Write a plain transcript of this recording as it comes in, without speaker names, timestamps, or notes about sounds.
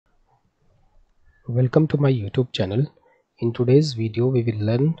Welcome to my YouTube channel. In today's video, we will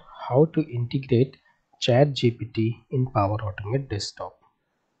learn how to integrate ChatGPT in Power Automate Desktop.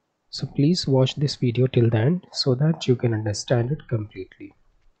 So please watch this video till the end so that you can understand it completely.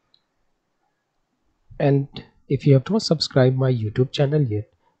 And if you have not subscribed my YouTube channel yet,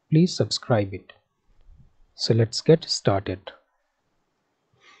 please subscribe it. So let's get started.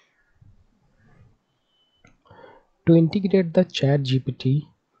 To integrate the ChatGPT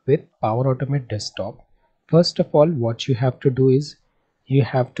with Power Automate Desktop, first of all, what you have to do is you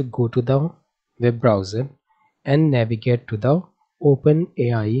have to go to the web browser and navigate to the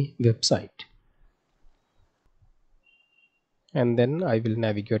OpenAI website. And then I will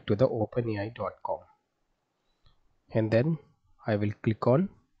navigate to the openai.com. And then I will click on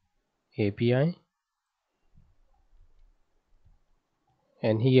API.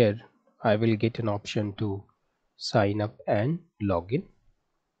 And here I will get an option to sign up and log in.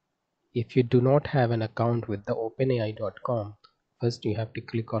 If you do not have an account with the openai.com, first you have to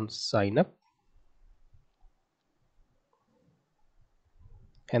click on sign up,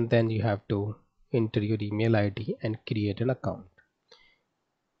 and then you have to enter your email ID and create an account.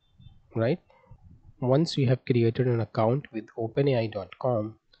 Right? Once you have created an account with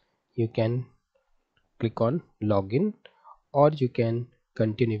openai.com, you can click on login, or you can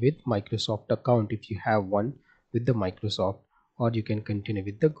continue with Microsoft account if you have one with the Microsoft, or you can continue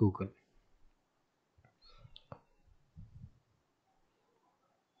with the Google.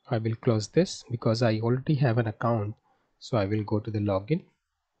 I will close this because I already have an account, so I will go to the login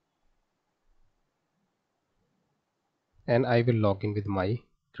and I will log in with my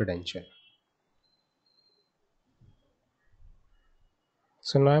credential.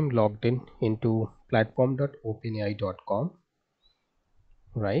 So now I'm logged in into platform.openai.com,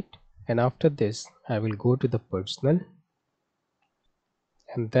 right? And after this I will go to the personal,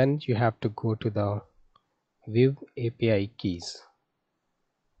 and then you have to go to the view API keys.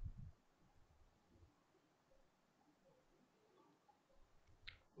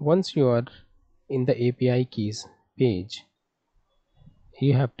 Once you are in the API keys page,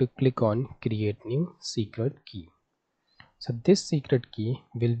 you have to click on create new secret key. So this secret key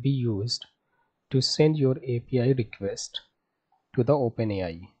will be used to send your API request to the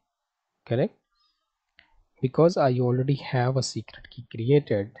OpenAI, correct? Because I already have a secret key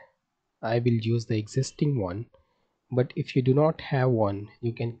created, I will use the existing one. But if you do not have one,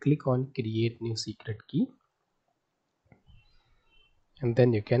 you can click on create new secret key, and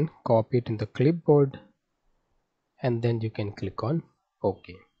then you can copy it in the clipboard, and then you can click on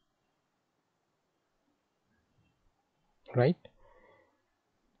OK. Right?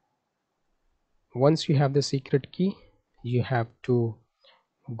 Once you have the secret key, you have to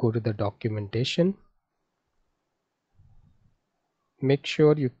go to the documentation. Make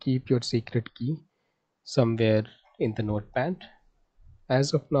sure you keep your secret key somewhere in the notepad.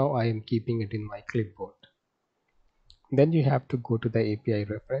 As of now, I am keeping it in my clipboard. Then you have to go to the API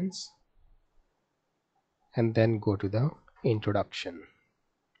reference and then go to the introduction.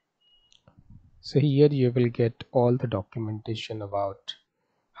 So here you will get all the documentation about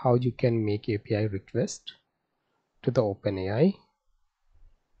how you can make API request to the OpenAI,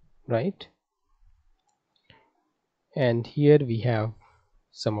 right? And here we have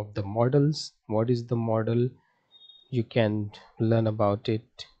some of the models. What is the model? You can learn about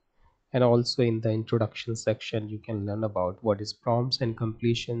it, and also in the introduction section you can learn about what is prompts and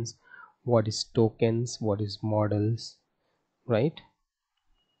completions, what is tokens, what is models, right?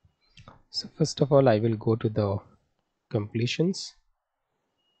 So first of all I will go to the completions,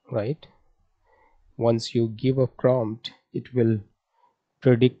 right? Once you give a prompt, it will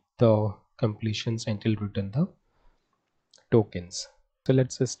predict the completions and it will return the tokens. So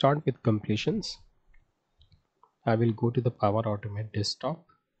let's start with completions. I will go to the Power Automate desktop,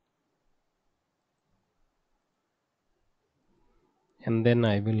 and then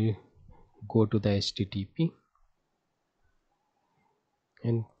I will go to the HTTP,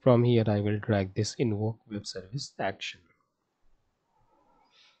 and from here I will drag this invoke web service action.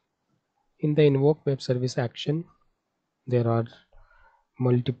 In the invoke web service action, there are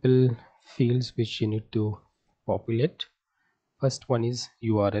multiple fields which you need to populate. First one is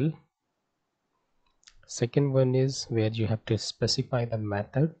URL. Second one is where you have to specify the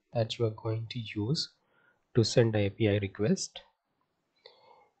method that you are going to use to send the API request.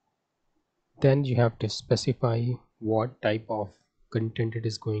 Then you have to specify what type of content it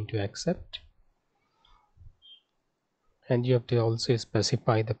is going to accept, and you have to also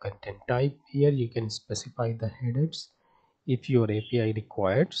specify the content type. Here you can specify the headers if your API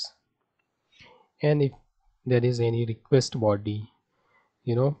requires, and if there is any request body,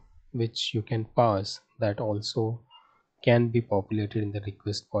 which you can parse, that also can be populated in the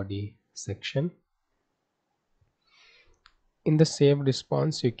request body section. In the saved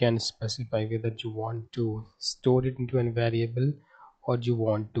response, you can specify whether you want to store it into a variable or you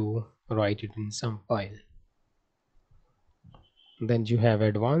want to write it in some file. Then you have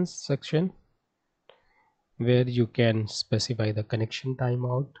advanced section where you can specify the connection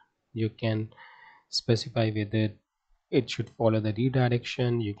timeout. You can specify whether it should follow the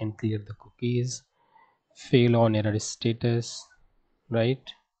redirection. You can clear the cookies, fail on error status,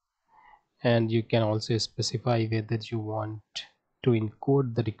 right? And you can also specify whether you want to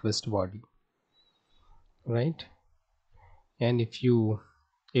encode the request body, right? And if your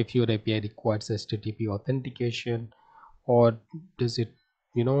API requires HTTP authentication, or does it,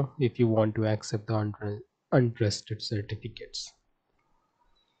 if you want to accept the untrusted certificates.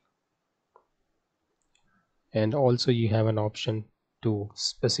 And also you have an option to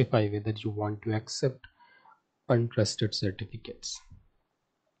specify whether you want to accept untrusted certificates.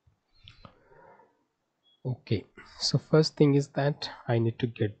 Okay, so first thing is that I need to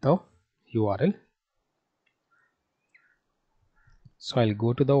get the URL. So I'll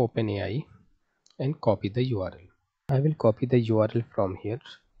go to the OpenAI and copy the URL. I will copy the URL from here,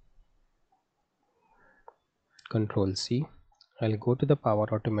 Control C. I'll go to the Power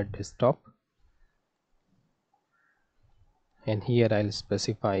Automate desktop, and here I'll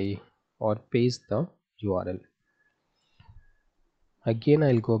specify or paste the URL. Again,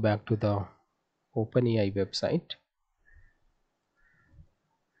 I'll go back to the OpenAI website,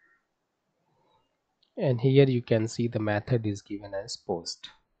 and here you can see the method is given as post.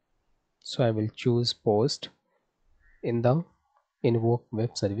 So I will choose post in the invoke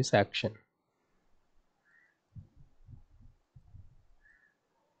web service action.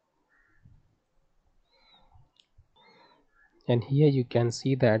 And here you can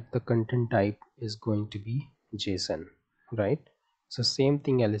see that the content type is going to be JSON, right? So same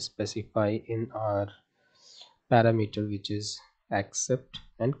thing I'll specify in our parameter, which is accept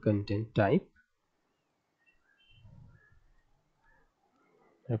and content type.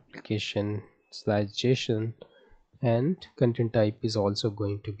 Application slash JSON, and content type is also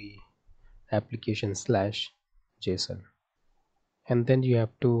going to be application slash JSON. And then you have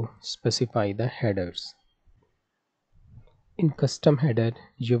to specify the headers. In custom header,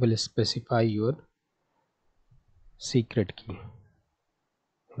 you will specify your secret key,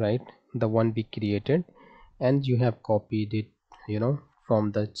 right? The one we created, and you have copied it,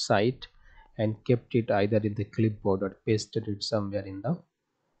 from the site and kept it either in the clipboard or pasted it somewhere in the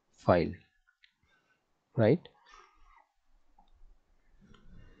file, right?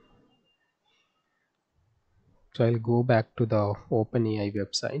 So I'll go back to the OpenAI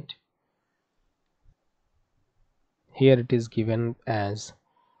website. Here it is given as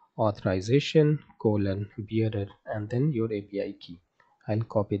authorization bearer and then your API key. I'll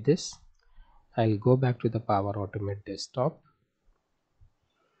copy this. I'll go back to the Power Automate desktop,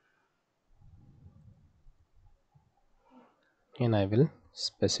 and I will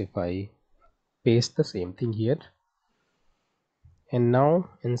specify, paste the same thing here. And now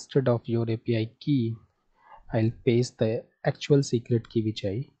instead of your API key, I'll paste the actual secret key which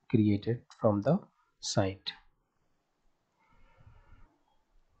I created from the site.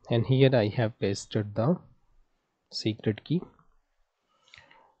 And here I have pasted the secret key.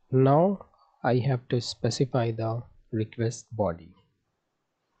 Now I have to specify the request body.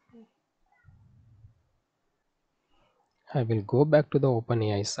 I will go back to the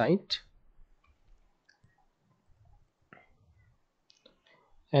OpenAI site,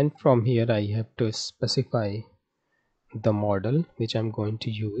 and from here I have to specify the model which I'm going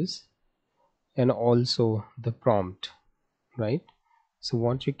to use and also the prompt, right? So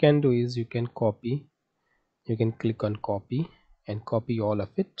what you can do is you can click on copy and copy all of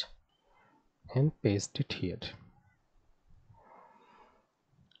it and paste it here.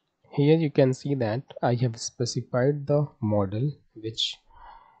 Here you can see that I have specified the model which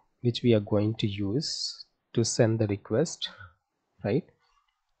we are going to use to send the request, right?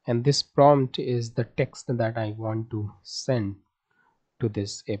 And this prompt is the text that I want to send to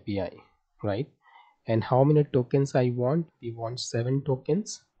this API, right? And how many tokens I want? We want 7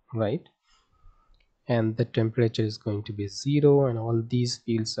 tokens, right? And the temperature is going to be 0, and all these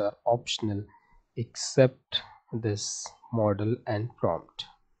fields are optional except this model and prompt.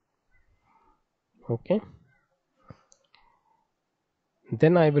 Okay,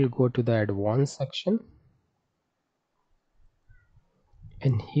 then I will go to the advanced section,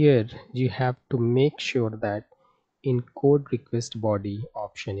 and here you have to make sure that encode request body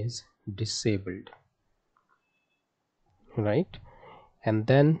option is disabled, right? and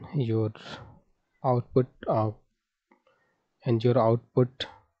then output uh, your output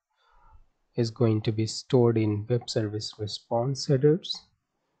is going to be stored in web service response headers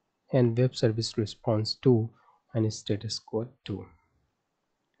and web service response 2 and status code 2,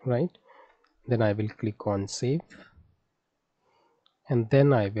 right? Then I will click on save, and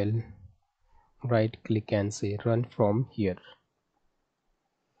then I will right click and say run from here.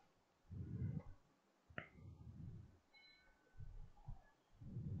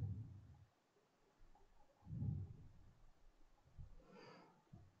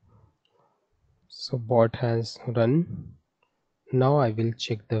 So bot has run. Now I will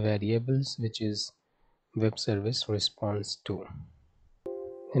check the variables, which is web service response 2,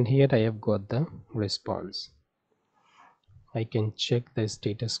 and here I have got the response. I can check the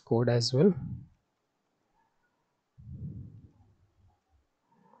status code as well,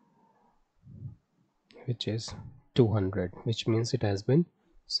 which is 200, which means it has been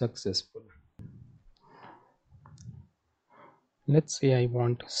successful. Let's say I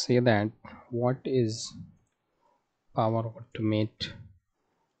want to say that what is Power Automate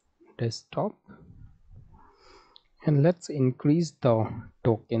desktop, and let's increase the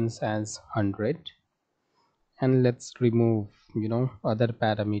tokens as 100, and let's remove other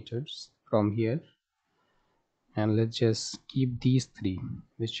parameters from here, and let's just keep these three,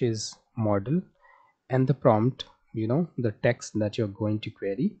 which is model and the prompt, the text that you're going to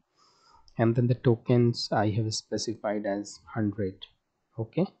query, and then the tokens I have specified as 100.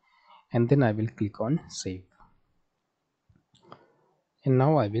 Okay, and then I will click on save, and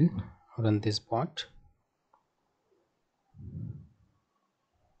now I will run this bot.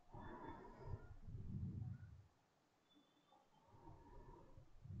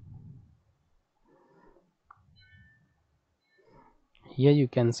 Here you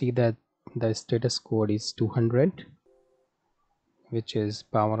can see that the status code is 200, which is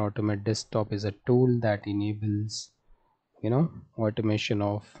Power Automate desktop is a tool that enables automation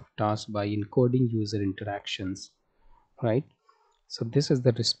of tasks by encoding user interactions, right? So this is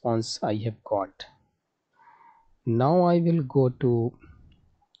the response I have got. Now I will go to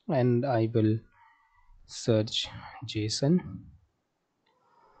and I will search JSON,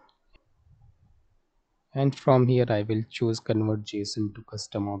 and from here I will choose convert JSON to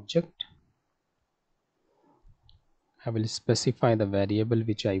custom object. I will specify the variable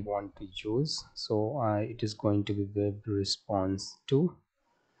which I want to use, so it is going to be web response 2,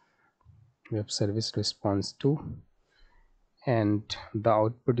 web service response 2, and the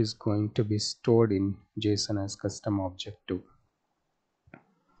output is going to be stored in JSON as custom object 2.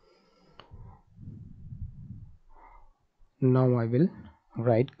 Now I will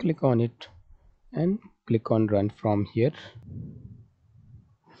right click on it and click on run from here,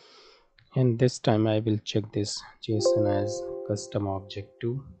 and this time I will check this JSON as custom object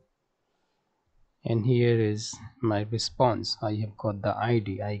 2, and here is my response. I have got the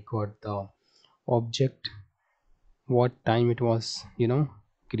ID, I got the object, what time it was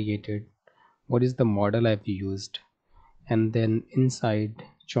created, what is the model I've used, and then inside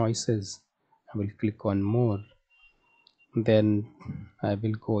choices I will click on more, then I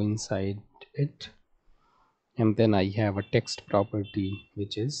will go inside it, and then I have a text property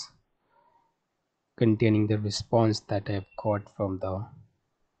which is containing the response that I have got from the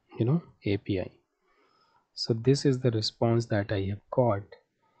API. So this is the response that I have got.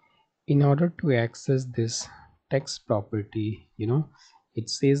 In order to access this text property, it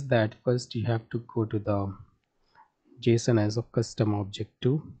says that first you have to go to the JSON as a custom object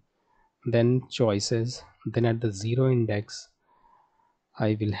 2, then choices, then at the 0 index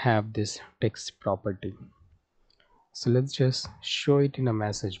I will have this text property. So let's just show it in a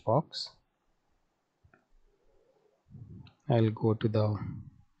message box. I'll go to the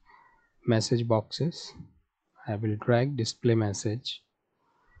message boxes, I will drag display message,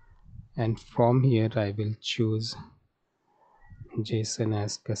 and from here I will choose JSON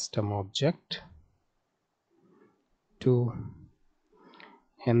as custom object 2,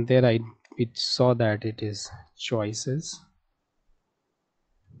 and there it saw that it is choices,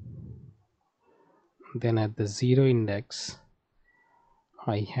 then at the 0 index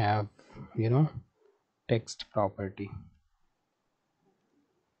I have text property.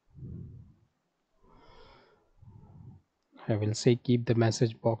 I will say keep the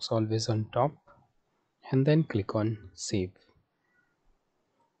message box always on top, and then click on save.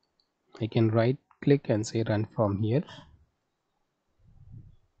 I can right click and say run from here,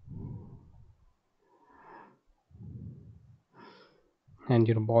 and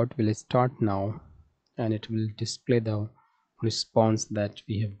your bot will start now, and it will display the response that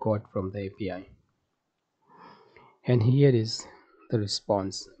we have got from the API. And here is the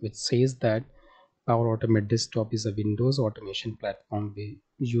response, which says that Power Automate Desktop is a Windows automation platform we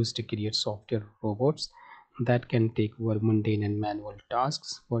use to create software robots that can take over mundane and manual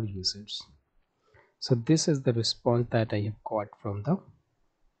tasks for users. So this is the response that I have got from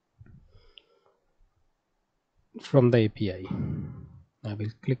the API. I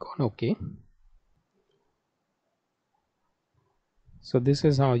will click on OK. So this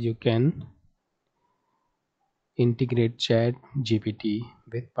is how you can integrate ChatGPT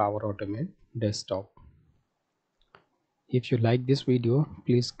with Power Automate Desktop. If you like this video,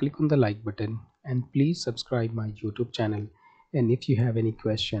 please click on the like button and please subscribe my YouTube channel. And if you have any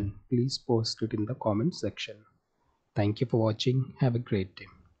question, please post it in the comment section. Thank you for watching. Have a great day.